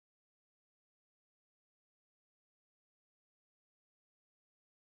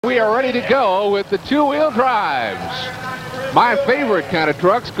we are ready to go with the two-wheel drives. My favorite kind of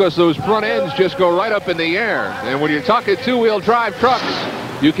trucks, because those front ends just go right up in the air. And when you're talking two-wheel drive trucks,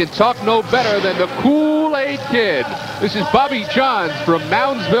 you can talk no better than the Kool-Aid Kid. This is Bobby Johns from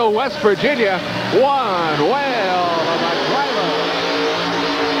Moundsville, West Virginia. One whale of a driver.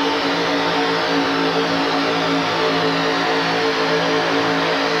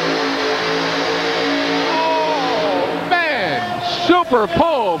 Oh, man. Super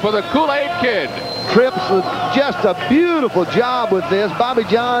pull for the Kool-Aid Kid. Trips just a beautiful job with this. Bobby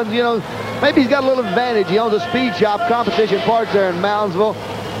Johns, you know, maybe he's got a little advantage. He owns a speed shop, Competition Parts there in Moundsville.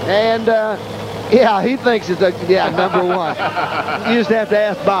 And, yeah, he thinks it's number one. You just have to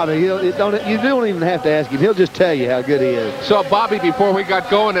ask Bobby. You don't even have to ask him. He'll just tell you how good he is. So, Bobby, before we got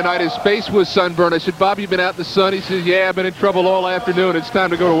going tonight, his face was sunburned. I said, Bobby, you been out in the sun? He says, yeah, I've been in trouble all afternoon. It's time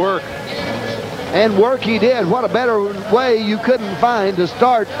to go to work. And work he did. What a better way you couldn't find to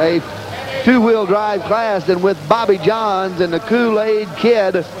start a two-wheel drive class than with Bobby Johns and the Kool-Aid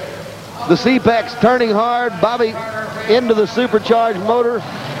Kid. The C-Pex turning hard. Bobby into the supercharged motor.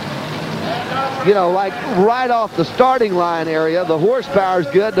 You know, like right off the starting line area. The horsepower's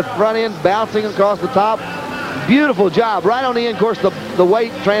good. The front end bouncing across the top. Beautiful job. Right on the end, of course, the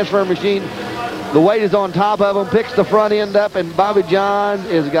weight transfer machine. The weight is on top of him, picks the front end up, and Bobby Johns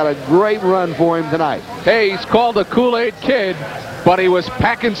has got a great run for him tonight. Hey, he's called the Kool-Aid Kid, but he was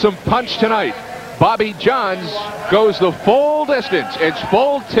packing some punch tonight. Bobby Johns goes the full distance. It's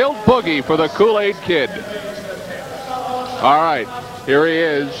full tilt boogie for the Kool-Aid Kid. All right, here he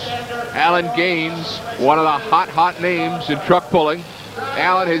is. Alan Gaines, one of the hot names in truck pulling.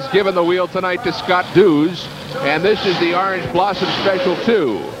 Alan has given the wheel tonight to Scott Dews, and this is the Orange Blossom Special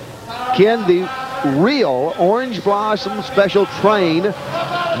 2. Ken, the real Orange Blossom Special train,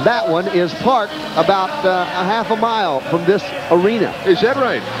 that one is parked about a half a mile from this arena. Is that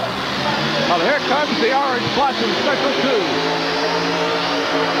right? Well, here comes the Orange Blossom Special 2.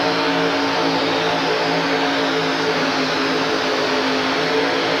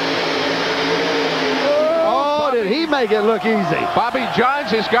 Did he make it look easy? Bobby Johns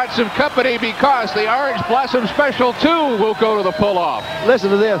has got some company because the Orange Blossom Special 2 will go to the pull-off.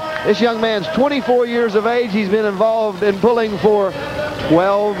 Listen to this. This young man's 24 years of age. He's been involved in pulling for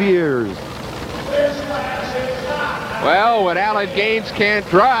 12 years. Well, when Alan Gaines can't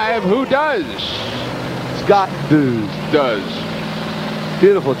drive, who does? Scott Dews. Does.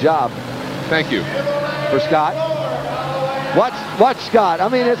 Beautiful job. Thank you. For Scott. Watch Scott. I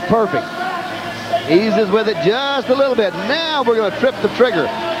mean, it's perfect. Eases with it just a little bit. Now we're going to trip the trigger.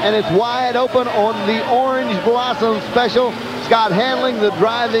 And it's wide open on the Orange Blossom Special. Scott handling the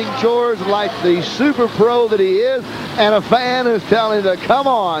driving chores like the super pro that he is. And a fan is telling him to come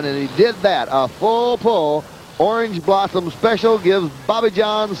on. And he did that. A full pull. Orange Blossom Special gives Bobby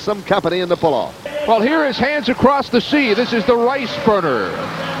Johns some company in the pull-off. Well, here is Hands Across the Sea. This is the Rice Burner.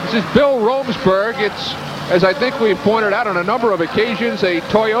 This is Bill Romsberg. It's, as I think we've pointed out on a number of occasions, a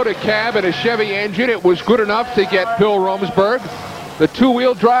Toyota cab and a Chevy engine. It was good enough to get Bill Romsberg the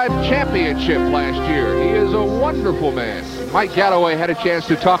two-wheel drive championship last year. He is a wonderful man. Mike Galloway had a chance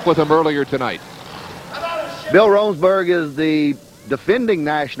to talk with him earlier tonight. Bill Romsberg is the defending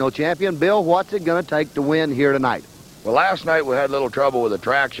national champion. Bill, what's it going to take to win here tonight? Well, last night we had a little trouble with the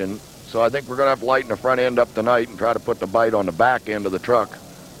traction, so I think we're going to have to lighten the front end up tonight and try to put the bite on the back end of the truck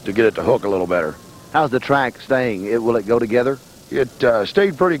to get it to hook a little better. How's the track staying? Will it go together? It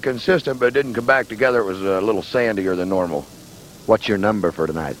stayed pretty consistent, but it didn't come back together. It was a little sandier than normal. What's your number for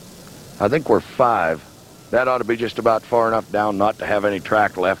tonight? I think we're 5. That ought to be just about far enough down not to have any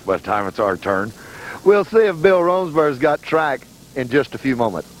track left by the time it's our turn. We'll see if Bill Romsberg's got track in just a few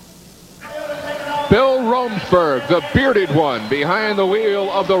moments. Bill Romsberg, the bearded one, behind the wheel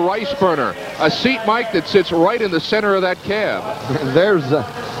of the Rice Burner. A seat, Mike, that sits right in the center of that cab. There's the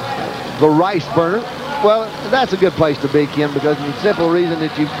Rice Burner. Well, that's a good place to be, Ken, because of the simple reason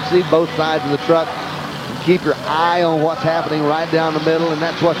that you see both sides of the truck. You keep your eye on what's happening right down the middle, and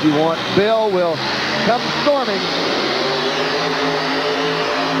that's what you want. Bill will come storming.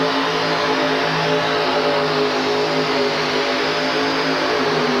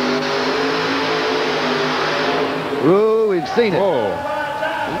 Ooh, we've seen it.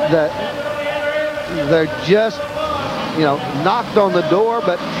 They're just, you know, knocked on the door,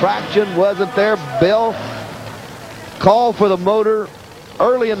 but traction wasn't there. Bill called for the motor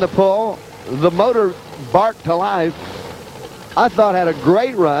early in the pull. The motor barked to life. I thought had a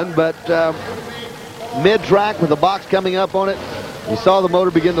great run, but mid-track with the box coming up on it, you saw the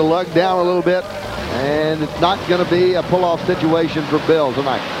motor begin to lug down a little bit, and it's not going to be a pull-off situation for Bill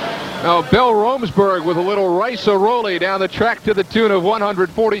tonight. Now Bill Romsberg with a little rice-a-roli down the track to the tune of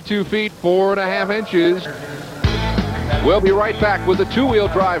 142 feet, 4.5 inches. We'll be right back with the two-wheel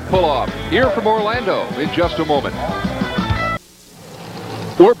drive pull-off here from Orlando in just a moment.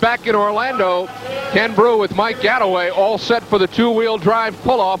 We're back in Orlando. Ken Brew with Mike Galloway all set for the two-wheel drive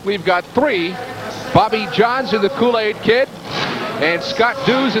pull-off. We've got three. Bobby Johns in the Kool-Aid Kid, and Scott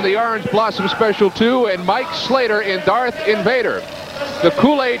Dews in the Orange Blossom Special 2, and Mike Slater in Darth Invader. The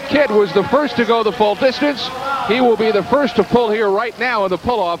Kool-Aid Kid was the first to go the full distance. He will be the first to pull here right now in the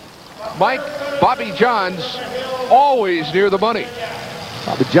pull-off. Bobby Johns, always near the money.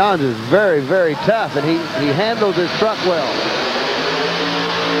 Bobby Johns is very, very tough, and he handles his truck well.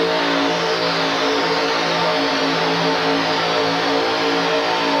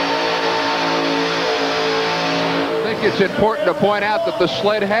 It's important to point out that the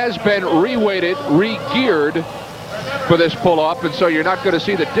sled has been re-weighted, re-geared for this pull-off, and so you're not going to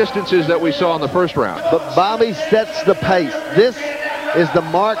see the distances that we saw in the first round. But Bobby sets the pace. This is the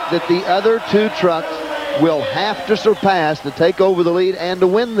mark that the other two trucks will have to surpass to take over the lead and to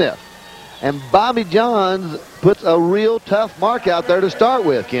win this. And Bobby Johns puts a real tough mark out there to start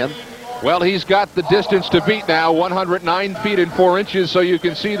with, Ken. Well, he's got the distance to beat now, 109 feet and 4 inches, so you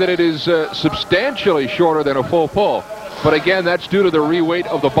can see that it is substantially shorter than a full pull. But again, that's due to the re-weight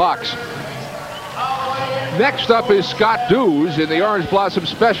of the box. Next up is Scott Dews in the Orange Blossom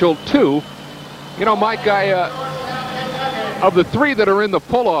Special 2. You know, Mike, of the three that are in the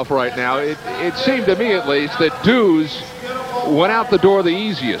pull-off right now, it seemed to me at least that Dews went out the door the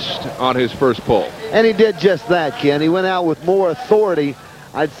easiest on his first pull. And he did just that, Ken. He went out with more authority,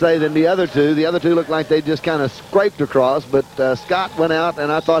 I'd say, than the other two. The other two looked like they just kind of scraped across, but Scott went out and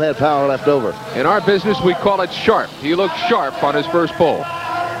I thought had power left over. In our business, we call it sharp. He looked sharp on his first pull.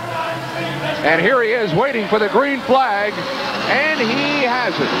 And here he is waiting for the green flag, and he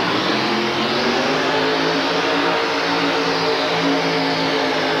has it.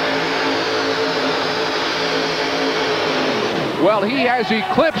 Well, he has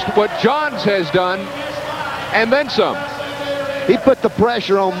eclipsed what Johns has done, and then some. He put the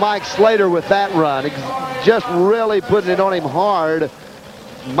pressure on Mike Slater with that run, just really putting it on him hard.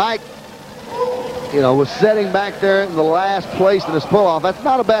 Mike, you know, was sitting back there in the last place in his pull-off. That's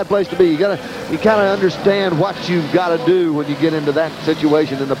not a bad place to be. You kind of understand what you've got to do when you get into that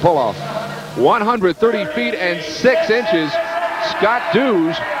situation in the pull-off. 130 feet and 6 inches. Scott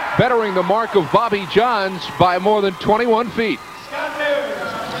Dews bettering the mark of Bobby Johns by more than 21 feet.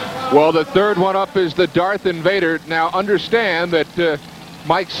 Well, the third one up is the Darth Invader. Now, understand that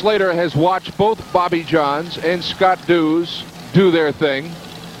Mike Slater has watched both Bobby Johns and Scott Dews do their thing.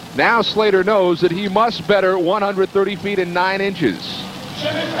 Now Slater knows that he must better 130 feet and 9 inches.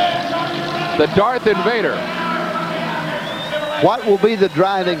 The Darth Invader. What will be the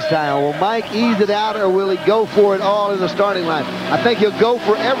driving style? Will Mike ease it out, or will he go for it all in the starting line? I think he'll go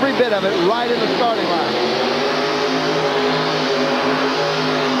for every bit of it right in the starting line.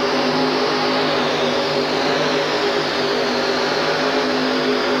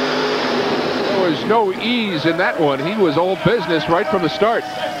 There was no ease in that one. He was old business right from the start.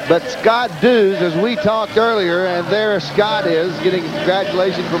 But Scott Dews, as we talked earlier, and there Scott is getting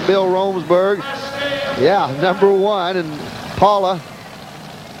congratulations from Bill Romsberg. Yeah, #1, and Paula,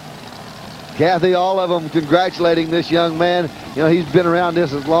 Kathy, all of them congratulating this young man. You know, he's been around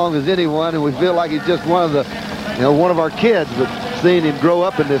this as long as anyone, and we feel like he's just one of our kids. But seeing him grow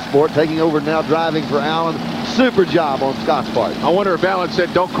up in this sport, taking over now driving for Alan, super job on Scott's part. I wonder if Alan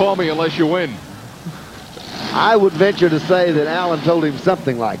said, "Don't call me unless you win." I would venture to say that Alan told him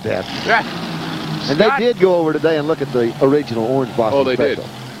something like that. Yeah. And they did go over today and look at the original Orange Blossom Oh, they Special.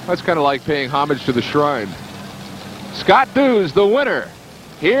 did. That's kind of like paying homage to the shrine. Scott Dews, the winner,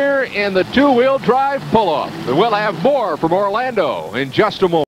 here in the two-wheel drive pull-off. And we'll have more from Orlando in just a moment.